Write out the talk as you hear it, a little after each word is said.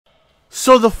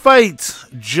So the fight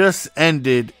just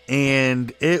ended,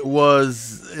 and it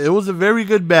was a very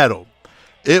good battle.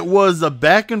 It was a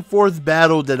back and forth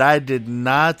battle that I did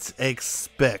not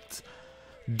expect.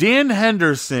 Dan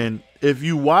Henderson, if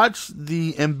you watch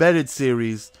the Embedded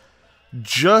series,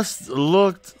 just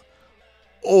looked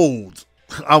old.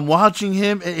 I'm watching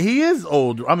him, and he is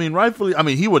old. I mean, rightfully, I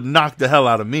mean, he would knock the hell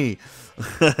out of me,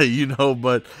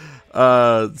 but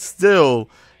still,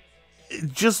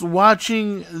 just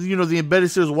watching, the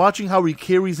Embedded series, watching how he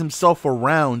carries himself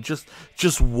around, just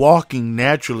walking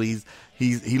naturally.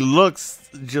 He looks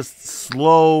just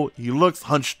slow. He looks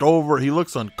hunched over. He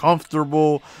looks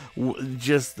uncomfortable.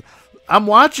 I'm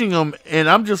watching him, and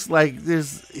I'm just like,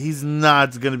 he's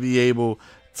not going to be able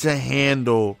to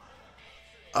handle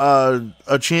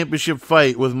a championship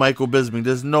fight with Michael Bisping.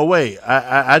 There's no way.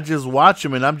 I just watch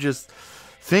him, and I'm just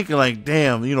thinking like,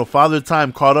 damn, Father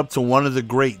Time caught up to one of the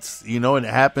greats, and it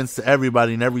happens to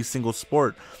everybody in every single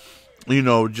sport.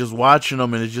 Just watching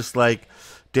him, and it's just like,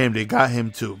 damn, they got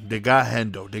him too. They got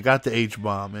Hendo. They got the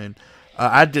H-bomb. And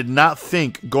I did not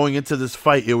think going into this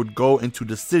fight it would go into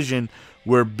decision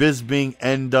where Bisping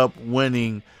end up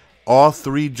winning. All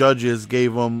three judges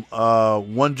gave him,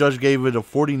 one judge gave it a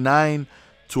 49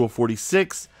 to a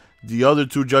 46. The other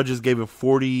two judges gave it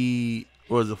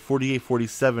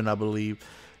 48-47, I believe.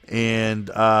 And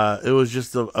it was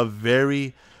just a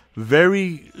very,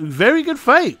 very, very good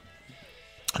fight.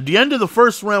 The end of the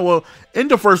first round, in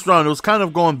the first round, it was kind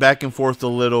of going back and forth a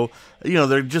little.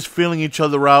 They're just feeling each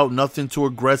other out. Nothing too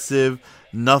aggressive.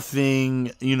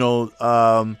 Nothing,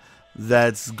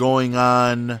 that's going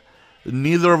on.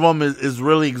 Neither of them is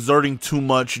really exerting too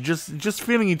much. Just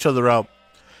feeling each other out.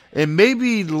 And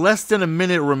maybe less than a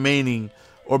minute remaining,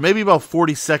 or maybe about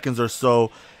 40 seconds or so,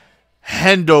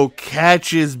 Hendo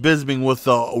catches Bisping with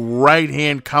a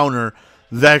right-hand counter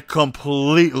that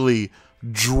completely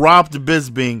dropped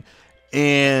Bisping,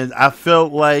 and I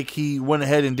felt like he went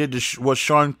ahead and did what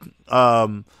Shane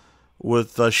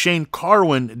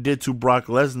Carwin did to Brock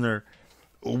Lesnar,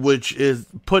 which is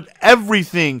put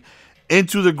everything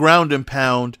into the ground and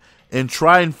pound and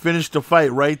try and finish the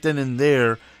fight right then and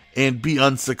there and be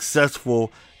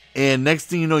unsuccessful. And next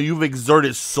thing you know, you've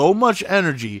exerted so much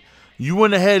energy, you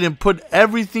went ahead and put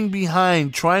everything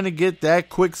behind trying to get that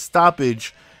quick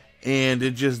stoppage, and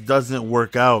it just doesn't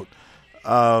work out.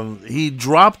 He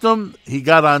dropped him. He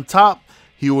got on top.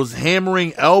 He was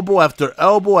hammering elbow after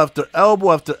elbow after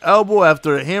elbow after elbow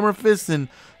after a hammer fist, and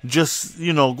just,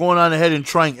 going on ahead and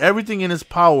trying everything in his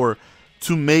power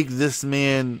to make this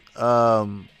man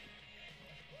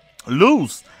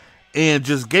lose, and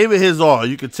just gave it his all.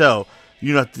 You could tell.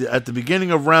 At the beginning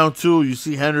of round two, you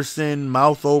see Henderson,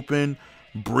 mouth open,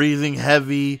 breathing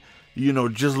heavy,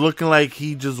 just looking like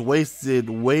he just wasted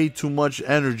way too much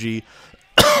energy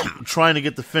trying to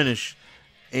get the finish.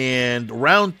 And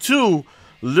round two,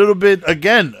 a little bit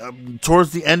again,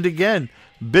 towards the end again,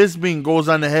 Bisping goes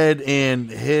on ahead and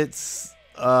hits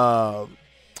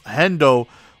Hendo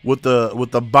with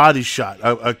the body shot,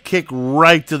 a kick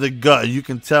right to the gut. You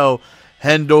can tell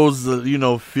Hendo's,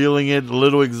 feeling it, a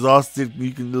little exhausted.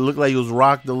 You can look like he was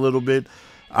rocked a little bit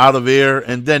out of air.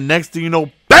 And then next thing you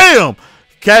know, bam!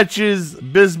 Catches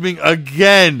Bisping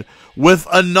again with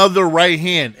another right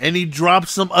hand. And he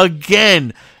drops him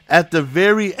again at the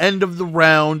very end of the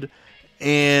round.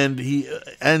 And he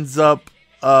ends up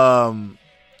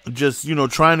just,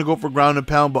 trying to go for ground and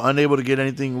pound, but unable to get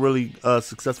anything really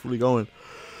successfully going.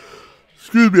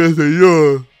 Excuse me, I say,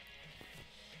 yeah.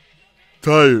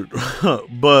 Tired.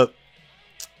 But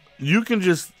you can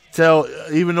just tell,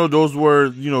 even though those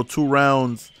were, 2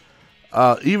 rounds,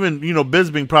 even,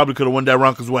 Bisping probably could have won that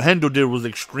round, because what Hendo did was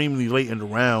extremely late in the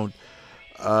round.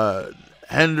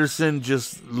 Henderson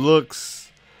just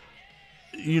looks,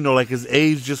 like his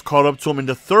age just caught up to him. In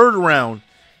the third round,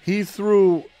 he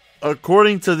threw,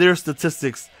 according to their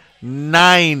statistics,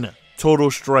 9 total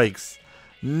strikes.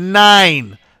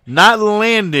 9. Not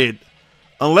landed,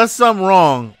 unless I'm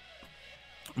wrong.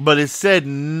 But it said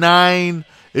 9.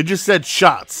 It just said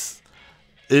shots.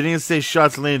 It didn't say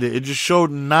shots landed. It just showed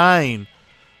 9.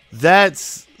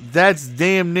 That's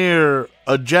damn near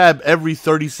a jab every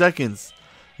 30 seconds.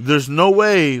 There's no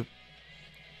way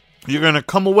you're going to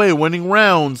come away winning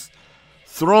rounds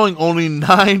throwing only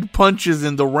 9 punches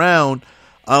in the round,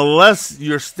 unless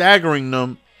you're staggering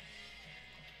them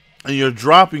and you're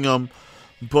dropping them.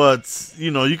 But,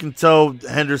 you can tell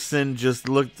Henderson just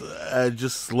looked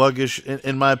just sluggish,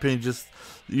 in my opinion, just,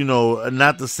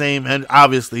 not the same. And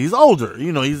obviously, he's older.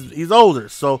 He's older.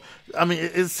 So, I mean,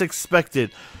 it's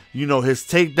expected. His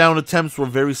takedown attempts were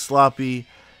very sloppy.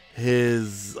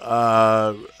 His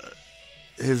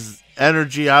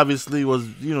energy obviously was,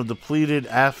 depleted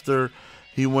after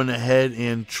he went ahead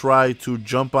and tried to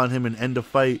jump on him and end the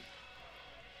fight.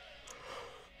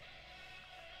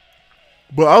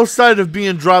 But outside of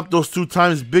being dropped those 2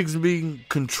 times, Bisping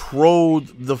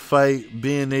controlled the fight,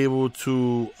 being able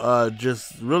to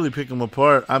just really pick him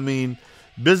apart. I mean,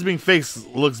 Bisping's face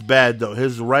looks bad though.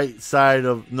 His left side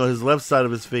of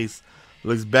his face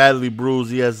looks badly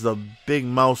bruised. He has a big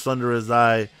mouse under his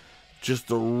eye,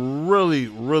 just a really,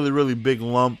 really, really big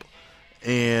lump.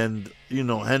 And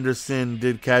Henderson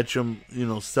did catch him,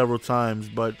 several times,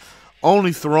 but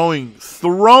only throwing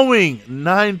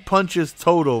 9 punches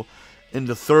total in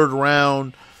the 3rd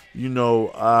round.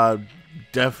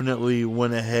 Definitely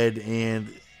went ahead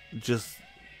and just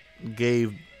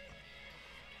gave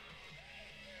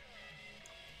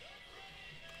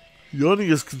yawning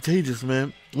is contagious,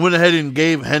 man. Went ahead and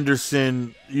gave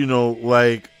Henderson,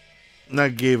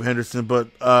 not gave Henderson,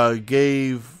 but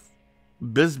gave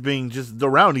Bisping just the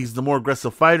round. He's the more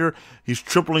aggressive fighter. He's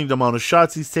tripling the amount of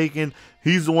shots he's taking.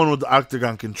 He's the one with the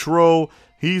octagon control.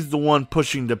 He's the one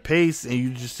pushing the pace, and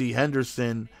you just see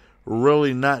Henderson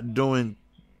really not doing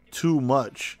too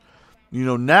much.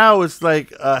 Now it's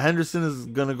like Henderson is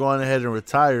going to go on ahead and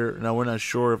retire. Now, we're not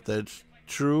sure if that's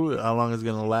true, how long it's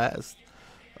going to last.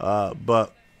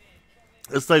 But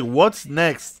it's like, what's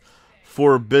next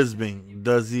for Bisping?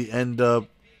 Does he end up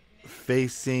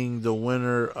facing the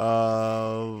winner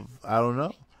of, I don't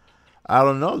know.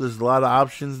 There's a lot of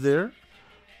options there.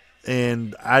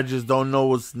 And I just don't know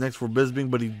what's next for Bisping,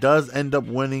 but he does end up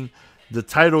winning the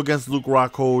title against Luke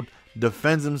Rockhold,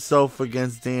 defends himself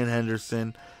against Dan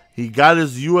Henderson. He got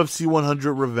his UFC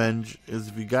 100 revenge. As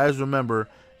if you guys remember,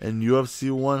 in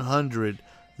UFC 100,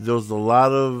 there was a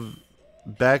lot of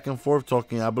back and forth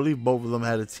talking. I believe both of them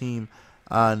had a team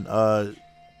on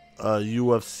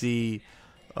UFC.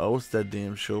 What's that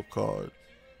damn show called?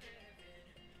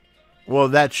 Well,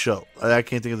 that show. I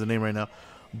can't think of the name right now.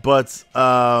 But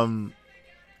I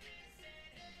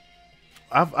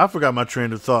forgot my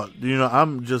train of thought.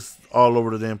 I'm just all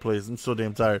over the damn place. I'm so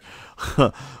damn tired.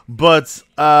 But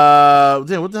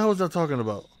damn, what the hell was I talking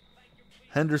about?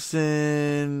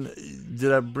 Henderson.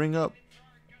 Did I bring up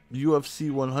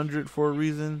UFC 100 for a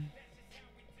reason?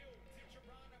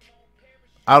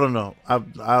 I don't know. I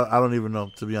don't even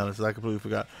know, to be honest. I completely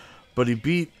forgot. But he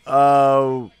beat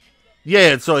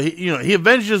yeah, so he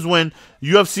avenged his win.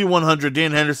 UFC 100.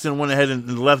 Dan Henderson went ahead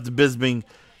and left Bisping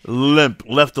limp,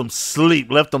 left him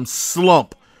sleep, left him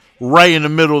slump right in the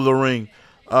middle of the ring.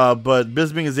 But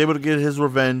Bisping is able to get his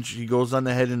revenge. He goes on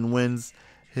ahead and wins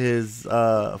his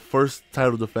first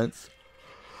title defense.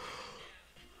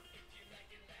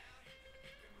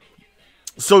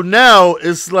 So now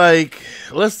it's like,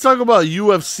 let's talk about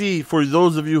UFC for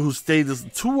those of you who stayed. This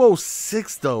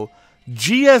 206 though.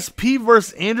 GSP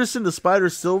versus Anderson the Spider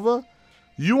Silva.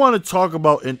 You want to talk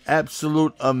about an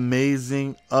absolute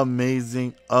amazing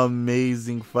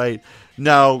fight.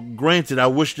 Now, granted, I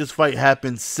wish this fight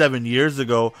happened 7 years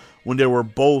ago when they were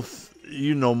both,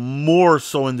 more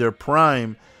so in their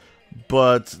prime.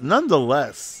 But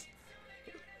nonetheless,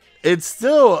 it's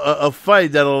still a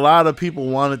fight that a lot of people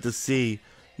wanted to see.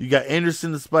 You got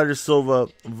Anderson the Spider Silva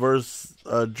versus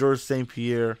Georges St.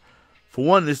 Pierre. For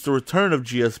one, it's the return of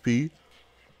GSP.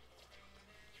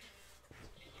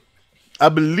 I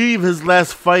believe his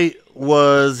last fight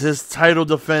was his title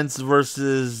defense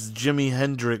versus Jimi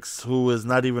Hendrix, who is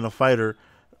not even a fighter.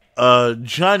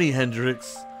 Johnny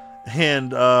Hendrix and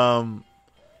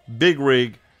Big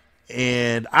Rig.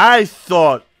 And I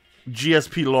thought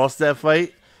GSP lost that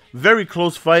fight. Very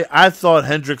close fight. I thought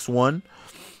Hendrix won.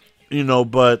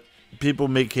 But people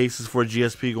make cases for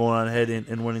GSP going on ahead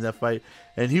and winning that fight.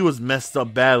 And he was messed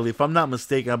up badly. If I'm not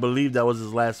mistaken, I believe that was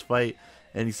his last fight.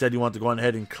 And he said he wanted to go on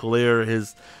ahead and clear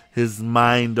his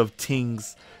mind of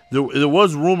things. There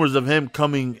was rumors of him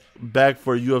coming back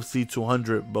for UFC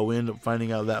 200, but we ended up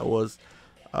finding out that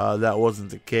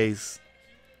wasn't the case.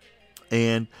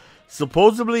 And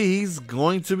supposedly he's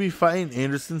going to be fighting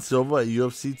Anderson Silva at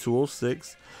UFC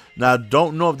 206. Now, I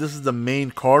don't know if this is the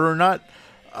main card or not,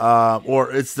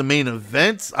 or it's the main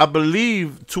event. I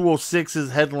believe 206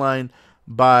 is headlined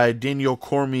by Daniel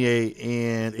Cormier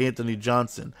and Anthony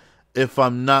Johnson, if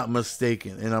I'm not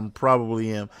mistaken, and I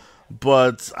probably am.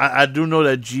 But I do know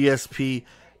that GSP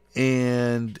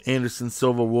and Anderson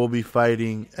Silva will be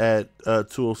fighting at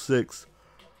 206,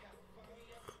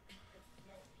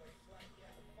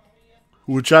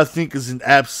 which I think is an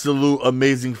absolute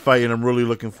amazing fight, and I'm really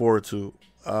looking forward to.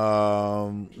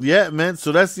 Yeah, man.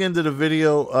 So that's the end of the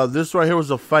video. This right here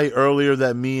was a fight earlier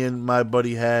that me and my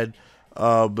buddy had.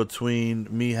 Between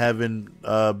me having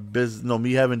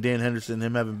Dan Henderson,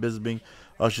 him having Bisping.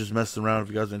 I was just messing around. If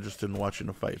you guys are interested in watching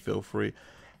the fight, feel free.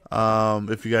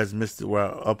 If you guys missed it, where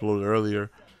I uploaded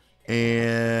earlier.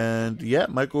 And yeah,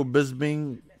 Michael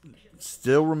Bisping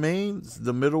still remains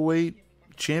the middleweight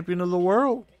champion of the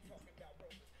world.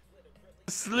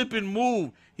 Slip and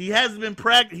move. He hasn't been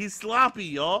practicing. He's sloppy,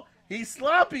 y'all. He's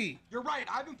sloppy. You're right.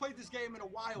 I haven't played this game in a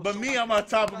while. But so me, I'm on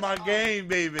top of my game,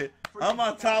 baby. I'm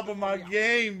on top of my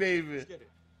game, baby.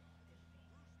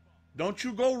 Don't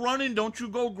you go running. Don't you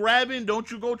go grabbing. Don't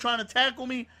you go trying to tackle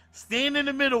me. Stand in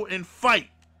the middle and fight.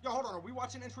 Yo, hold on. Are we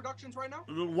watching introductions right now?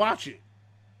 Watch it.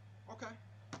 Okay.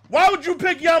 Why would you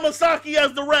pick Yamasaki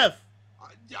as the ref?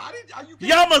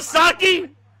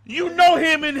 Yamasaki? You know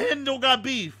him and Hendo got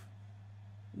beef.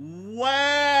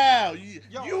 Wow.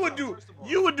 You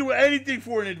would do anything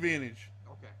for an advantage.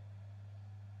 Okay.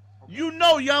 You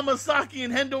know Yamasaki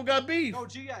and Hendo got beef. No,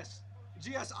 GS,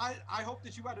 I hope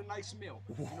that you had a nice meal.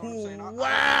 You know what I'm saying?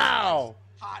 Wow.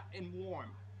 Hot and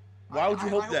warm. Why would you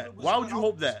hope that? Why would you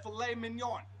hope that? Filet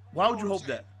mignon. Why would you hope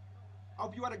that? I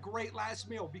hope you had a great last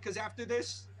meal, because after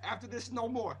this, no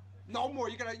more. No more.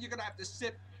 You're gonna have to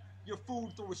sip your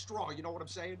food through a straw. You know what I'm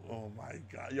saying? Oh my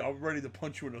God. Yo, I'm ready to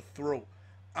punch you in the throat.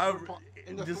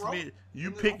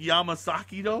 You pick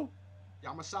Yamasaki though?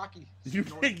 Yamasaki. You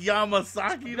pick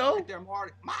Yamasaki though? Right there,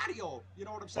 Mario. You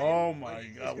know what I'm saying? Oh my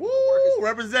God. Woo!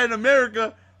 Representing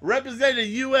America, representing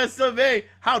US of A.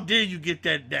 How dare you get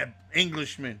that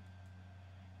Englishman?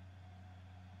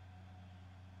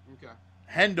 Okay.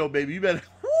 Hendo, baby, you better.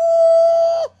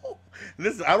 Woo!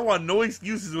 Listen, I don't want no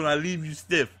excuses when I leave you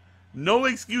stiff. No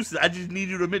excuses. I just need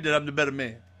you to admit that I'm the better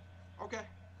man. Okay.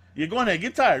 Yeah, go ahead.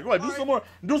 Get tired. Go ahead.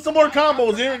 Do some more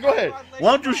combos, Aaron. Go ahead.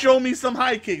 Why don't you show me some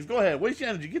high kicks? Go ahead. Waste your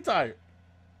energy. Get tired.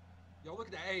 Yo, look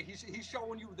at that. Hey, he's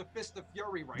showing you the fist of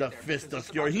fury right there. The fist of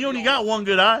fury. He only got one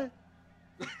good eye.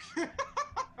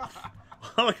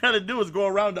 All I gotta do is go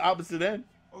around the opposite end.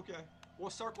 Okay. We'll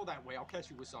circle that way. I'll catch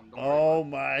you with something. Oh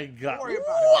my God. Don't worry about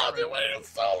it. I've been waiting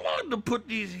so long to put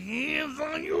these hands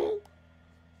on you.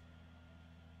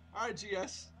 All right,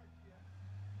 GS.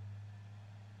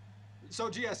 So,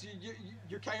 GS,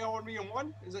 you're KOing me in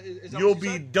one? Is that You'll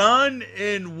be done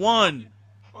in one.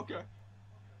 Okay.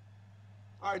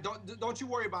 All right, don't you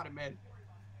worry about it, man.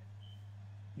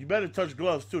 You better touch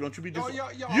gloves too. Don't you be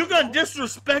you gonna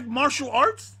disrespect martial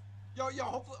arts? Yo,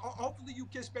 hopefully you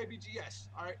kiss baby GS.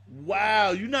 All right.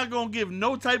 Wow, you're not gonna give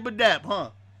no type of dap,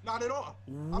 huh? Not at all.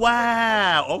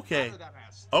 Wow. Okay.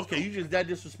 Okay, you just that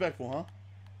disrespectful, huh?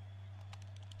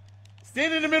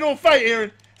 Stand in the middle and fight,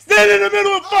 Aaron. Stand in the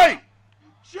middle and fight.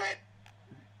 Shit.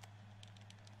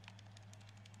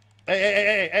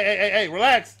 Hey,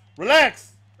 relax.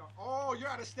 Relax. Oh, you're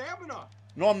out of stamina.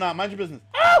 No, I'm not. Mind your business.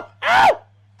 Ow! Ow!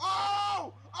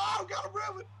 Oh, got him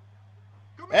ribbon.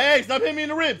 Hey, stop hitting me in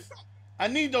the ribs. I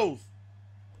need those.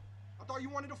 I thought you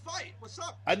wanted to fight. What's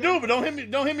up? I do, but don't hit me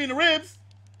in the ribs.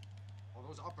 Oh,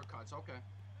 those uppercuts. Okay.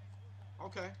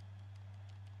 Okay.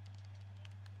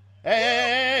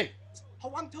 Hey. Oh,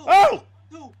 1-2. Oh!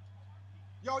 2.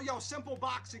 Yo, simple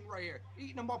boxing right here.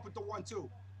 Eating him up with the 1-2.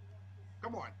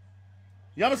 Come on.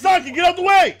 Yamasaki, get out the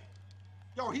way.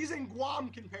 Yo, he's in Guam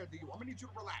compared to you. I'm gonna need you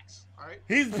to relax. All right.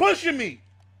 He's pushing me.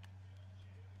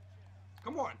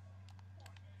 Come on.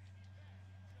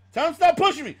 Tell him stop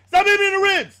pushing me. Stop hitting me in the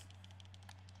ribs.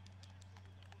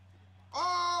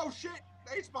 Oh shit!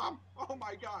 Ace bomb. Oh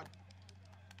my God.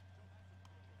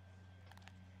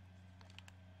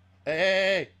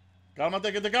 Hey.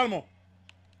 Cálmate que te calmo.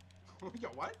 Yo,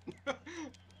 what?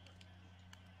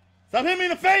 Stop hitting me in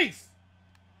the face.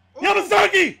 Oh.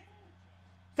 Yamasaki!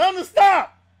 Tell him to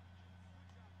stop.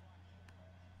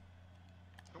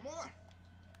 Come on.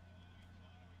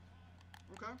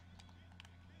 Okay.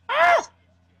 Ah!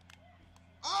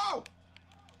 Oh!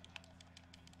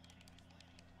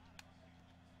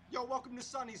 Yo, welcome to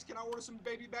Sonny's. Can I order some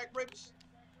baby back ribs?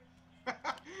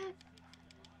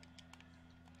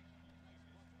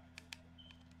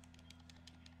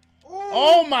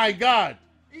 Oh my God!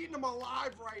 Eating them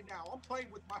alive right now. I'm playing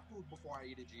with my food before I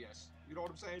eat it, GS. You know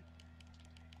what I'm saying?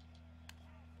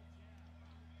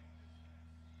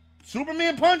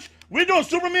 Superman punch? We're doing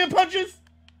Superman punches?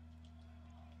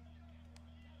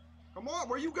 Come on,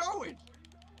 where you going?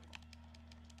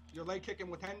 You're leg kicking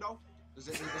with Hendo? Is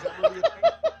that really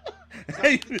a thing?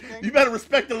 Hey, you better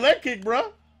respect the leg kick,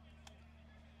 bro.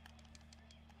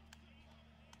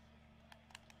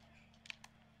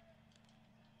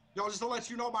 Yo, just to let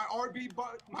you know, my RB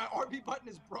button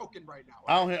is broken right now.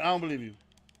 I don't believe you.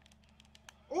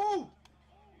 Ooh!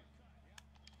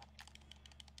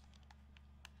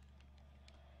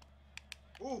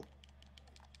 Ooh!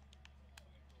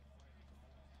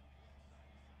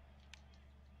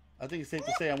 I think it's safe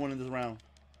to say I won in this round.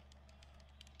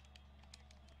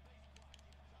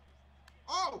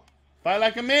 Fight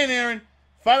like a man, Aaron.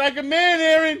 Fight like a man,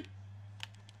 Aaron.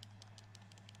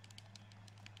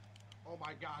 Oh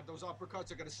my God, those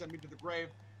uppercuts are gonna send me to the grave.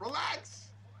 Relax.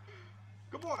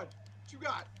 Come on, what you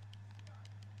got?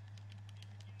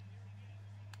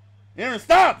 Aaron,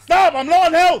 stop! Stop! I'm low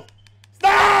on health!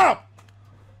 Stop!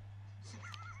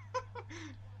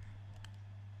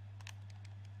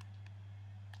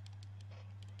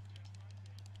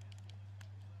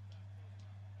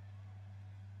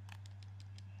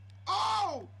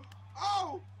 Oh!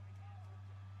 Oh!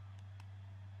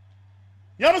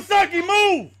 Yamasaki,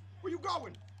 move! Where you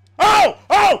going? Oh!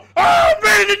 Oh! Oh! I'm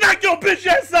ready to knock your bitch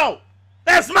ass out!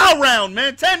 That's my round,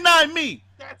 man. 10-9 me.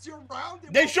 That's your round?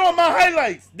 They showing my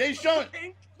highlights. They showing.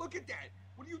 Look at that.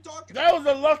 What are you talking That about?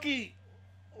 was a lucky.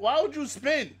 Why would you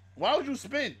spin? Why would you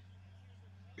spin?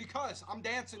 Because I'm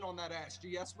dancing on that ass,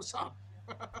 GS. What's up?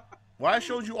 Why I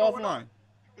showed you offline?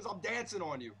 Because I'm dancing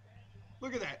on you.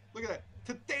 Look at that. Look at that.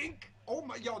 To think. Oh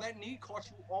my, yo, that knee caught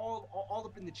you all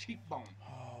up in the cheekbone.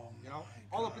 Oh, you know,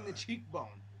 all up in the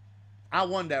cheekbone. I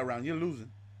won that round. You're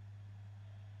losing.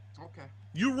 Okay.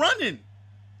 You running?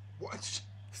 What?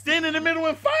 Stand in the middle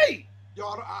and fight. Yo,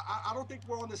 I don't think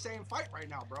we're on the same fight right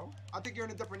now, bro. I think you're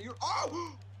in a different unit.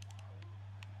 Oh!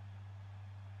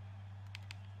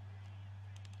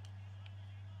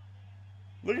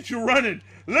 Look at you running.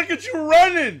 Look at you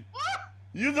running.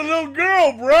 You the little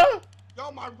girl, bruh.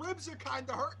 Yo, my ribs are kind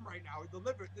of hurting right now. The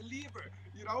liver,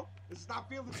 you know? It's not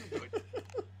feeling too good.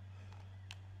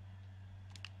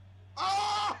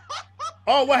 Oh!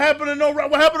 Oh, what happened to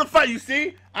what happened to fight? You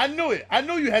see? I knew it. I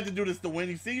knew you had to do this to win.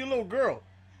 You see, you little girl.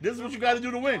 This is what you got to do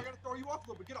to win. I got to throw you off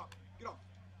a little bit. Get up. Get up.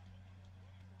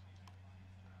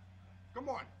 Come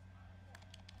on.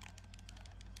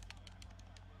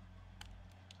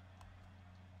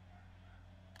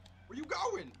 Where you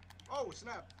going? Oh,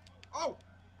 snap. Oh.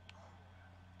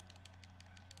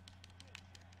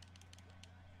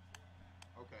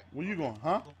 Okay. Where you going,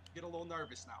 huh? Get a little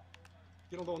nervous now.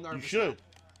 Get a little nervous. You should. Now.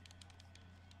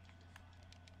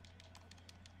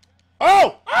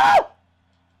 Oh! Oh!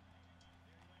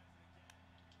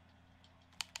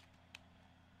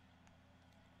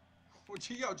 Well,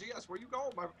 Gio, GS, where you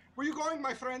going, where you going,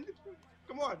 my friend?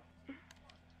 Come on.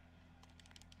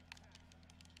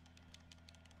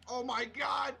 Oh my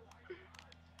God.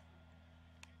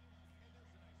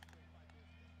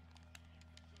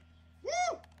 Woo!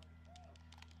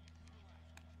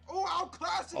 Oh,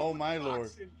 outclassing. Oh my Lord.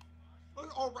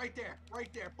 Look, oh, right there, right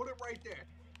there. Put it right there.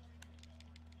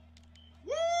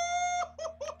 Woo!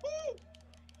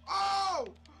 Oh!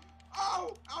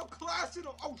 Oh! Outclassing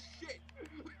him. Oh shit.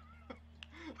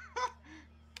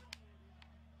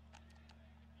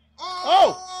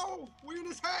 Oh! We in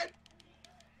his head.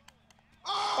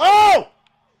 Oh!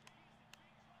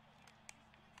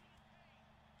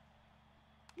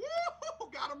 Woo!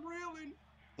 Got him reeling.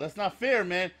 That's not fair,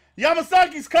 man.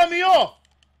 Yamasaki's cut me off.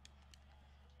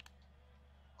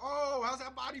 Oh, how's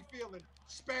that body feeling?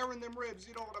 Sparing them ribs,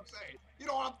 you know what I'm saying? You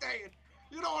know what I'm saying?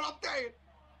 You know what I'm saying?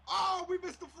 Oh, we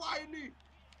missed the flying knee.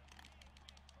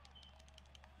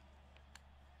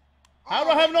 I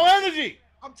don't have no energy.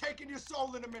 I'm taking your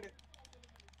soul in a minute.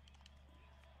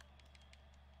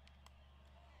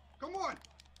 Come on.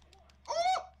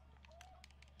 Oh!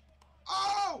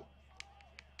 Oh!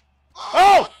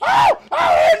 Oh! Oh!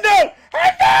 Oh! Hendo!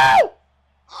 Hendo!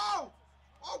 Oh!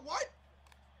 Oh, what?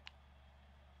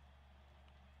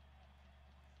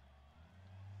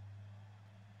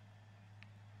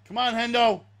 Come on,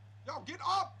 Hendo. Yo, get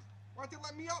up! Why don't they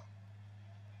let me up?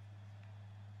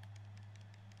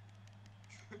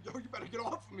 Yo, you better get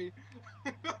off of me.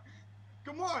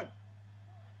 Come on.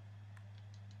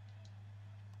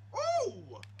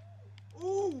 Ooh!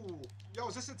 Ooh! Yo,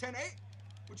 is this a 10-8?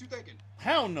 What you thinking?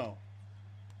 Hell no.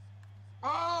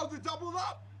 Oh, the double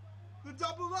up! The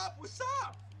double up! What's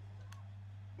up?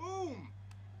 Boom!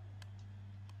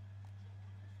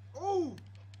 Ooh!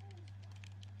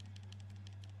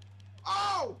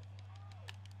 Oh!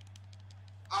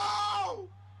 Oh!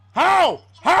 How?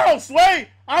 How, Sway?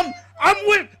 I'm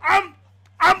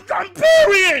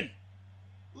parrying!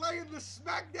 Laying the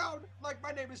smackdown like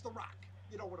my name is The Rock.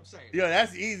 You know what I'm saying? Yo,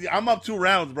 that's easy. I'm up 2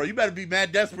 rounds, bro. You better be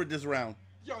mad desperate this round.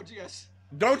 Yo, GS.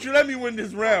 Don't you let me win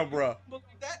this round, bro. Look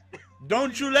at that.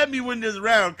 Don't you let me win this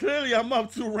round. Clearly, I'm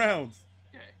up 2 rounds.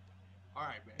 Okay. All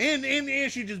right, man.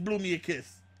 And she just blew me a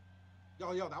kiss.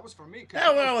 Yo, that was for me.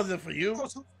 That wasn't for you.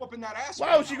 Whooping that ass.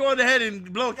 Why was she going ahead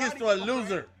and blow a kiss to a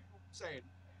loser? Saying.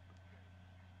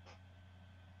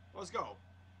 Let's go.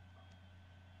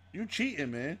 You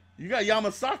cheating, man. You got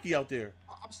Yamasaki out there.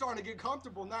 I'm starting to get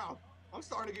comfortable now.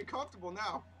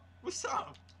 What's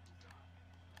up?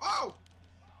 Oh!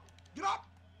 Get up!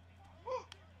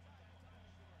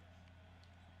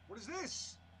 is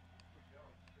this?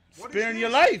 What Sparing is your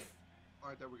this? life. All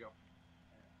right, there we go.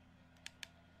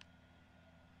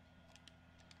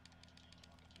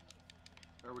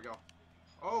 There we go.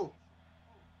 Oh. All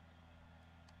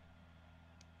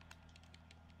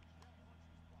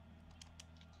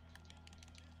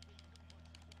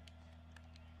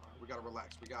right, we gotta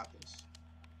relax. We got this.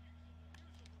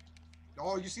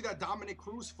 Oh, you see that Dominic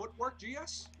Cruz footwork,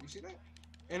 GS? You see that?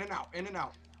 In and out, in and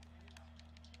out.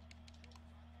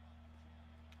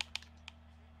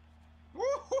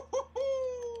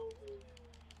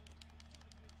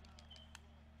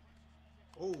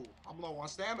 Oh, I'm low on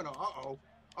stamina. Uh-oh.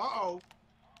 Uh-oh.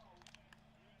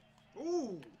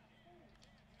 Ooh.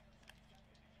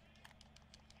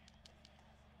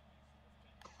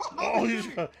 Oh,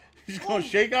 he's gonna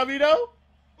shake on me though?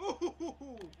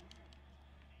 Ooh.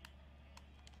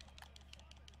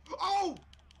 Oh!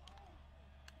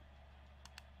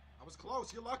 I was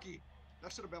close. You're lucky.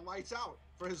 That should have been lights out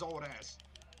for his old ass.